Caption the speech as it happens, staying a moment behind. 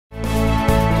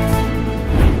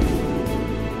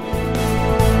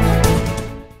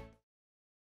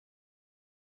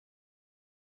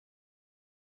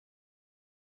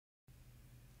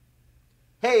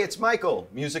Hey, it's Michael,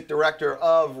 music director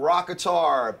of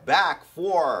Rockatar, back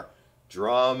for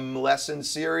drum lesson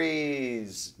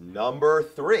series number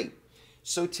 3.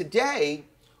 So today,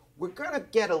 we're going to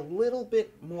get a little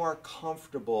bit more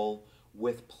comfortable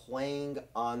with playing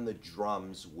on the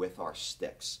drums with our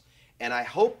sticks. And I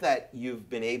hope that you've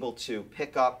been able to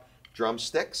pick up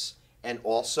drumsticks and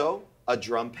also a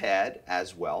drum pad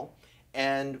as well.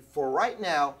 And for right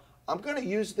now, I'm going to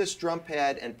use this drum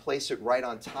pad and place it right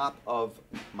on top of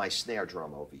my snare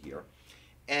drum over here.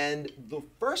 And the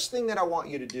first thing that I want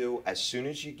you to do as soon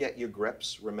as you get your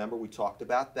grips, remember we talked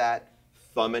about that,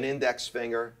 thumb and index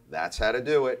finger, that's how to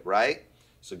do it, right?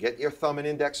 So get your thumb and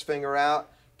index finger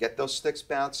out, get those sticks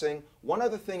bouncing. One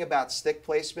other thing about stick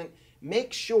placement,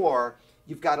 make sure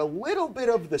you've got a little bit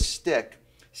of the stick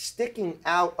sticking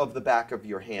out of the back of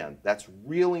your hand. That's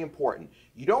really important.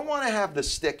 You don't want to have the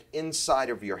stick inside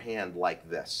of your hand like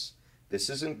this. This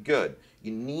isn't good.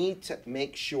 You need to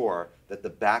make sure that the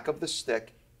back of the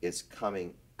stick is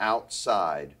coming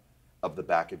outside of the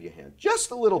back of your hand.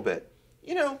 Just a little bit.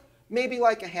 You know, maybe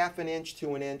like a ½ an inch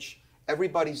to an inch.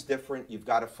 Everybody's different. You've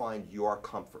got to find your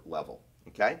comfort level,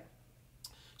 okay?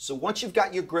 So once you've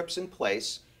got your grips in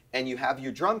place and you have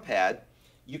your drum pad,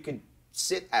 you can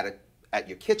sit at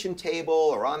your kitchen table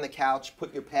or on the couch,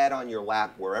 put your pad on your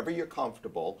lap wherever you're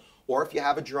comfortable, or if you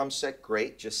have a drum set,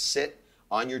 great, just sit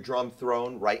on your drum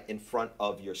throne right in front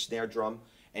of your snare drum,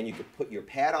 and you could put your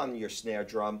pad on your snare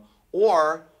drum,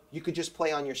 or you could just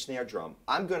play on your snare drum.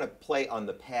 I'm going to play on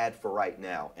the pad for right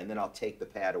now, and then I'll take the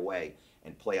pad away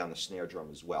and play on the snare drum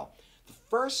as well. The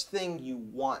first thing you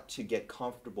want to get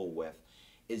comfortable with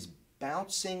is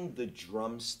bouncing the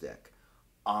drumstick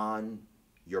on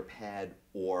your pad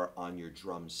or on your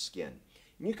drum skin.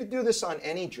 And you could do this on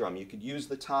any drum. You could use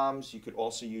the toms, you could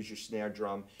also use your snare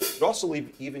drum. You could also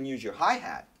even use your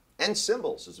hi-hat and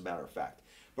cymbals, as a matter of fact.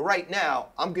 But right now,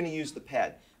 I'm going to use the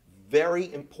pad.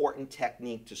 Very important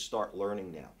technique to start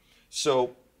learning now.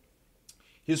 So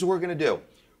here's what we're going to do.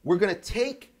 We're going to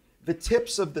take the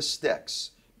tips of the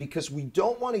sticks, because we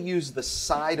don't want to use the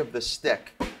side of the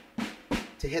stick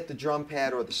to hit the drum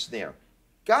pad or the snare.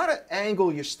 Gotta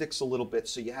angle your sticks a little bit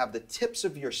so you have the tips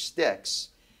of your sticks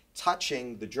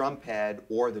touching the drum pad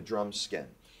or the drum skin.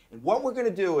 And what we're going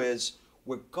to do is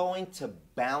we're going to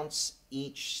bounce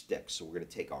each stick. So we're going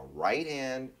to take our right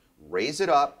hand, raise it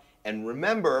up, and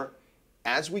remember,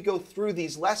 as we go through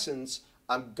these lessons,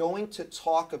 I'm going to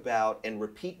talk about and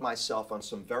repeat myself on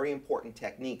some very important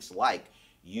techniques like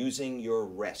using your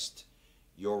wrist.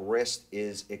 Your wrist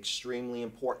is extremely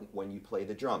important when you play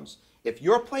the drums. If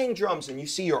you're playing drums and you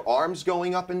see your arms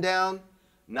going up and down,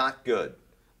 not good.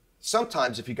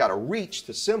 Sometimes if you got to reach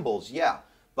to cymbals, yeah,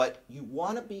 but you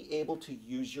want to be able to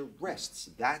use your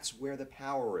wrists. That's where the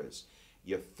power is.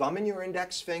 Your thumb and your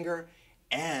index finger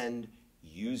and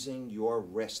using your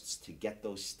wrists to get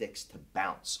those sticks to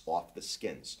bounce off the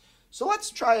skins. So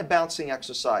let's try a bouncing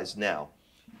exercise now.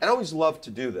 I always love to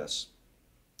do this.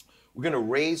 We're going to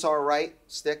raise our right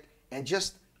stick and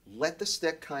just let the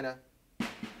stick kind of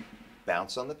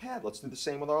bounce on the pad. Let's do the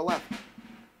same with our left.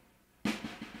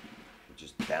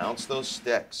 Just bounce those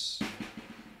sticks.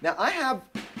 Now I have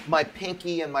my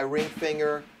pinky and my ring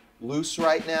finger loose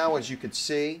right now, as you can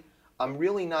see. I'm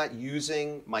really not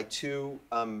using my two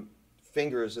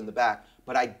fingers in the back,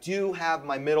 but I do have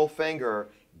my middle finger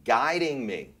guiding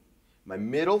me. My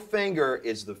middle finger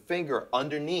is the finger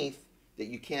underneath that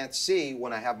you can't see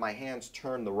when I have my hands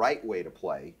turned the right way to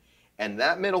play. And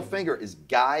that middle finger is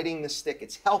guiding the stick.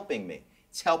 It's helping me.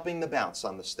 It's helping the bounce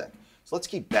on the stick. So let's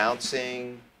keep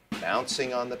bouncing,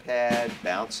 bouncing on the pad,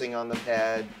 bouncing on the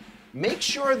pad. Make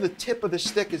sure the tip of the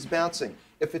stick is bouncing.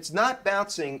 If it's not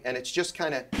bouncing and it's just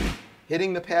kind of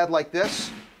hitting the pad like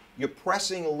this, you're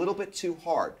pressing a little bit too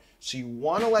hard. So you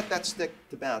want to let that stick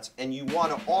to bounce, and you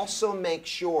want to also make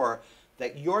sure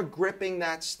that you're gripping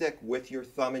that stick with your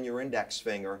thumb and your index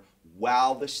finger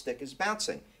while the stick is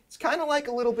bouncing. It's kind of like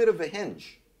a little bit of a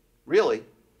hinge, really.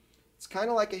 It's kind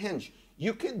of like a hinge.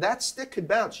 That stick could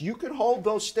bounce. You could hold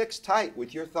those sticks tight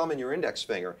with your thumb and your index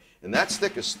finger, and that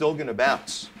stick is still going to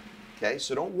bounce. Okay,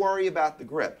 so don't worry about the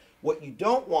grip. What you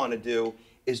don't want to do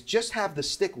is just have the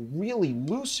stick really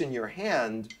loose in your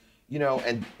hand, you know,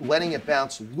 and letting it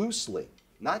bounce loosely.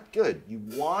 Not good. You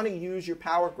want to use your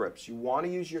power grips. You want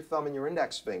to use your thumb and your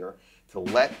index finger to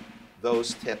let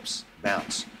those tips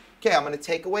bounce. Okay, I'm going to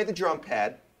take away the drum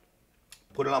pad,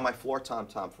 put it on my floor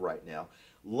tom-tom for right now.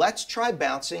 Let's try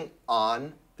bouncing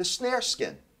on the snare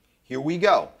skin. Here we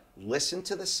go. Listen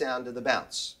to the sound of the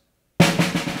bounce.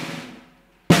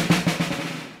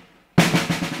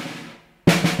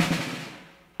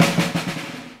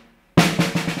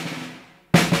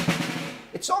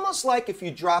 It's almost like if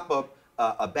you drop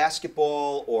a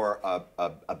basketball or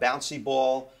a bouncy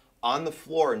ball on the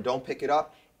floor and don't pick it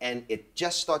up, and it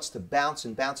just starts to bounce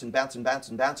and bounce and bounce and bounce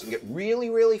and bounce and get really,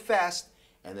 really fast,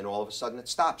 and then all of a sudden it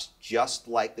stops, just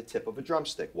like the tip of a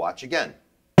drumstick. Watch again.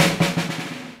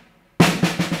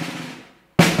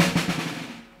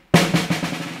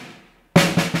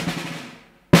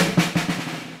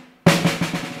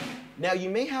 Now,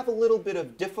 you may have a little bit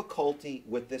of difficulty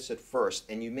with this at first,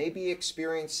 and you may be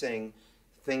experiencing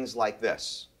things like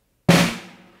this.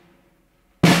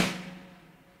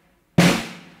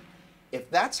 If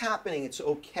that's happening, it's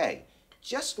okay.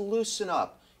 Just loosen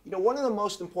up. You know, one of the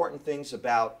most important things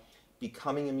about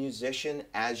becoming a musician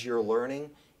as you're learning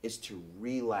is to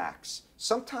relax.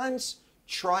 Sometimes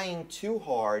trying too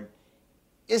hard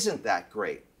isn't that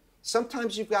great.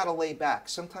 Sometimes you've got to lay back.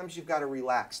 Sometimes you've got to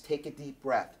relax. Take a deep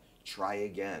breath. Try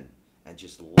again. And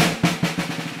just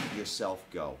let yourself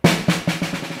go.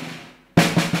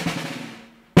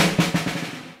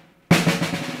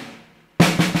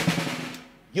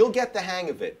 You'll get the hang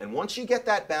of it. And once you get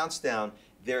that bounce down,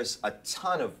 there's a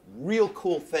ton of real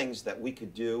cool things that we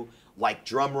could do, like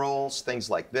drum rolls, things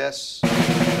like this.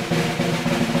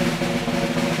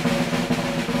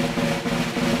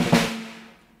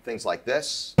 Things like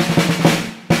this.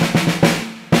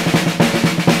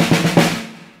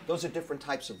 Those are different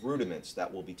types of rudiments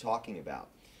that we'll be talking about.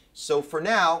 So for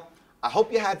now, I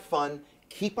hope you had fun.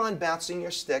 Keep on bouncing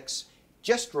your sticks.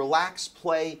 Just relax,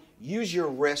 play, use your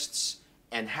wrists,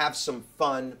 and have some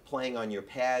fun playing on your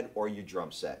pad or your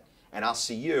drum set. And I'll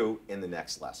see you in the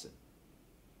next lesson.